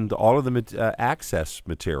 and all of the access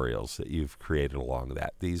materials that you've created along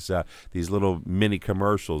that. These little mini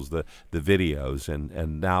commercials, the videos,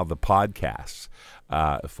 and now the podcasts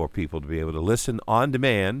for people to be able to listen on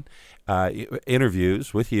demand.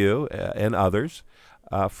 Interviews with you and others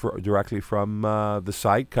directly from the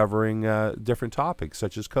site, covering different topics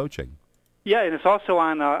such as coaching. Yeah, and it's also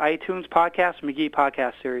on iTunes podcast, McGee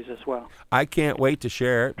podcast series as well. I can't wait to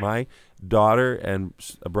share it. My daughter and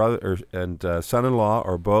brother and son-in-law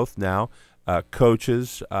are both now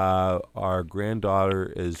coaches. Our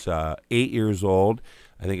granddaughter is 8 years old.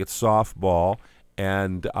 I think it's softball.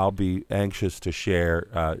 And I'll be anxious to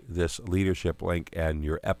share this leadership link and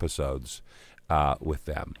your episodes with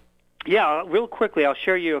them. Yeah, real quickly, I'll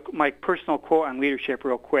share you my personal quote on leadership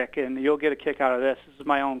real quick, and you'll get a kick out of this. This is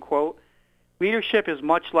my own quote. Leadership is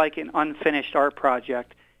much like an unfinished art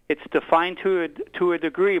project. It's defined to a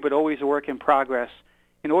degree, but always a work in progress.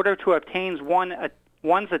 In order to obtain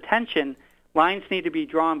one's attention, lines need to be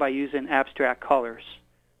drawn by using abstract colors.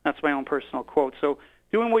 That's my own personal quote. So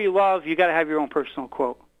doing what you love, you got to have your own personal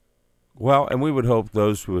quote. Well, and we would hope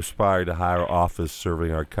those who aspire to higher office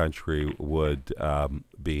serving our country would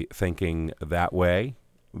be thinking that way,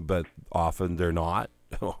 but often they're not,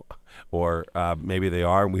 or maybe they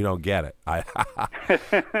are and we don't get it. A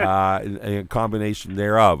combination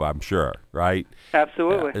thereof, I'm sure, right?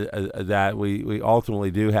 Absolutely. That we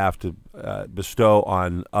ultimately do have to bestow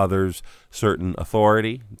on others certain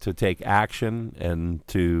authority to take action and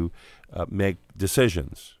to make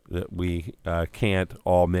decisions that we can't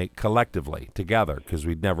all make collectively together, because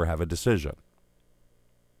we'd never have a decision.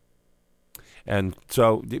 And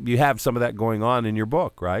so you have some of that going on in your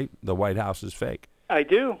book, right? The White House is Fake. I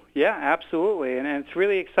do, yeah, absolutely. And it's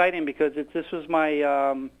really exciting because this was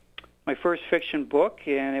my my first fiction book,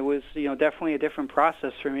 and it was definitely a different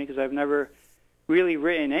process for me, because I've never really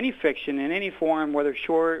written any fiction in any form, whether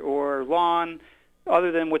short or long,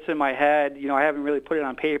 other than what's in my head. I haven't really put it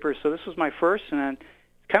on paper, so this was my first, and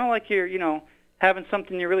it's kind of like you're, having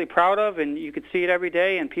something you're really proud of, and you could see it every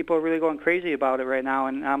day, and people are really going crazy about it right now,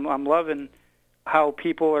 and I'm loving how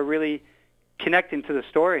people are really connecting to the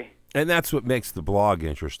story. And that's what makes the blog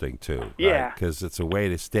interesting, too. Yeah. Because it's a way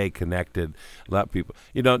to stay connected, let people,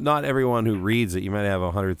 not everyone who reads it, you might have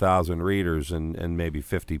 100,000 readers and maybe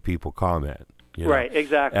 50 people comment. Right,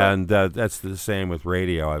 exactly. And that's the same with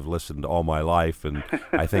radio. I've listened all my life, and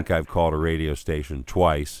I think I've called a radio station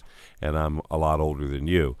twice, and I'm a lot older than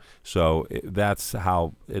you. So that's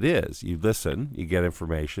how it is. You listen, you get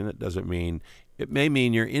information. It may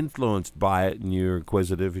mean you're influenced by it, and you're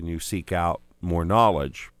inquisitive, and you seek out more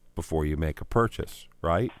knowledge before you make a purchase,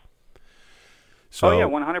 right? So,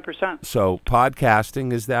 100%. So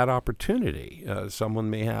podcasting is that opportunity. Someone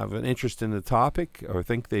may have an interest in the topic or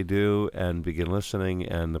think they do and begin listening,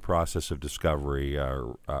 and the process of discovery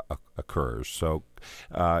occurs. So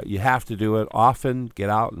you have to do it often, get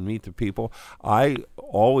out and meet the people. I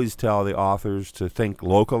always tell the authors to think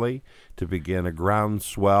locally, to begin a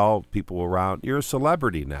groundswell, people around. You're a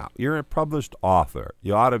celebrity now. You're a published author.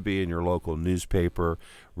 You ought to be in your local newspaper,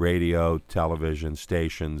 radio, television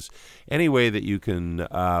stations, any way that you can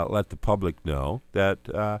let the public know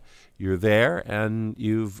that you're there and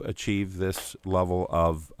you've achieved this level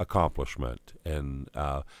of accomplishment. And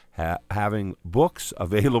having books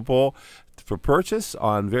available for purchase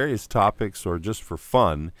on various topics or just for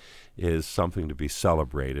fun is something to be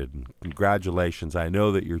celebrated. And congratulations. I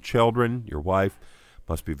know that your children, your wife,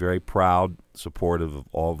 must be very proud, supportive of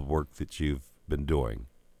all the work that you've been doing.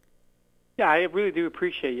 Yeah, I really do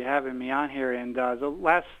appreciate you having me on here. And the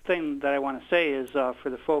last thing that I want to say is for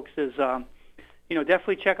the folks is,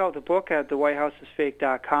 definitely check out the book at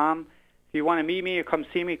thewhitehousesfake.com. If you want to meet me or come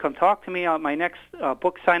see me, come talk to me. My next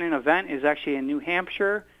book signing event is actually in New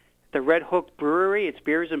Hampshire at the Red Hook Brewery. It's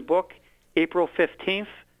Beers and Book, April 15th,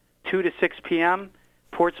 2 to 6 p.m.,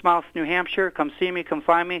 Portsmouth, New Hampshire. Come see me, come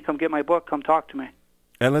find me, come get my book, come talk to me.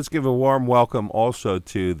 And let's give a warm welcome also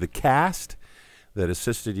to the cast that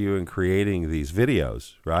assisted you in creating these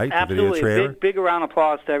videos, right? Absolutely. The video trailer. Big round of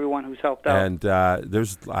applause to everyone who's helped out. And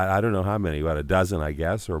there's, I don't know how many, about a dozen, I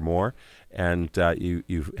guess, or more. And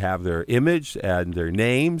you have their image and their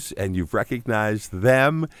names, and you've recognized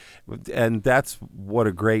them. And that's what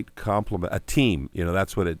a great compliment. A team,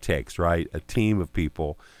 that's what it takes, right? A team of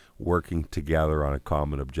people working together on a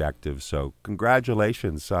common objective. So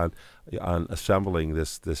congratulations on assembling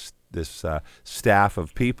this this staff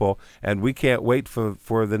of people, and we can't wait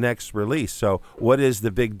for the next release. So what is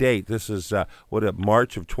the big date? This is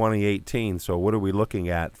March of 2018. So what are we looking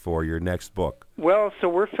at for your next book? Well, so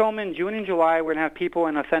we're filming June and July. We're going to have people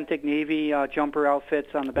in authentic Navy jumper outfits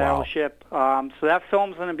on the battleship. So that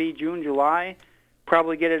film's going to be June, July.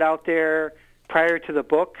 Probably get it out there prior to the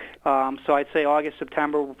book. So I'd say August,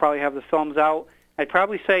 September, we'll probably have the films out. I'd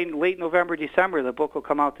probably say late November, December, the book will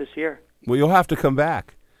come out this year. Well, you'll have to come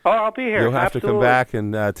back. Oh, I'll be here. You'll have Absolutely. to come back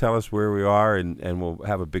and tell us where we are, and we'll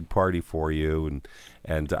have a big party for you,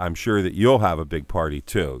 and I'm sure that you'll have a big party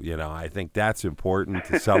too. You know, I think that's important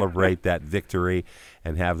to celebrate that victory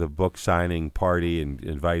and have the book signing party and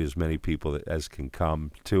invite as many people as can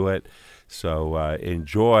come to it. So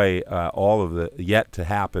enjoy all of the yet to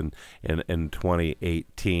happen in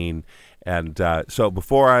 2018. And so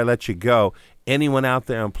before I let you go, anyone out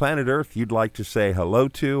there on planet Earth you'd like to say hello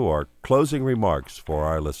to, or closing remarks for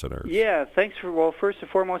our listeners? Yeah, first and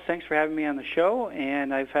foremost, thanks for having me on the show,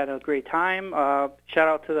 and I've had a great time. Shout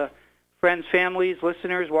out to the friends, families,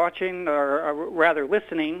 listeners watching, or rather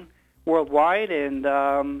listening worldwide, and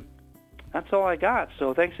that's all I got.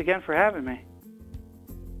 So thanks again for having me.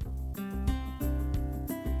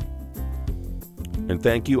 And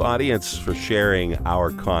thank you, audience, for sharing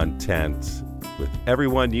our content with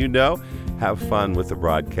everyone you know. Have fun with the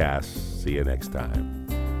broadcast. See you next time.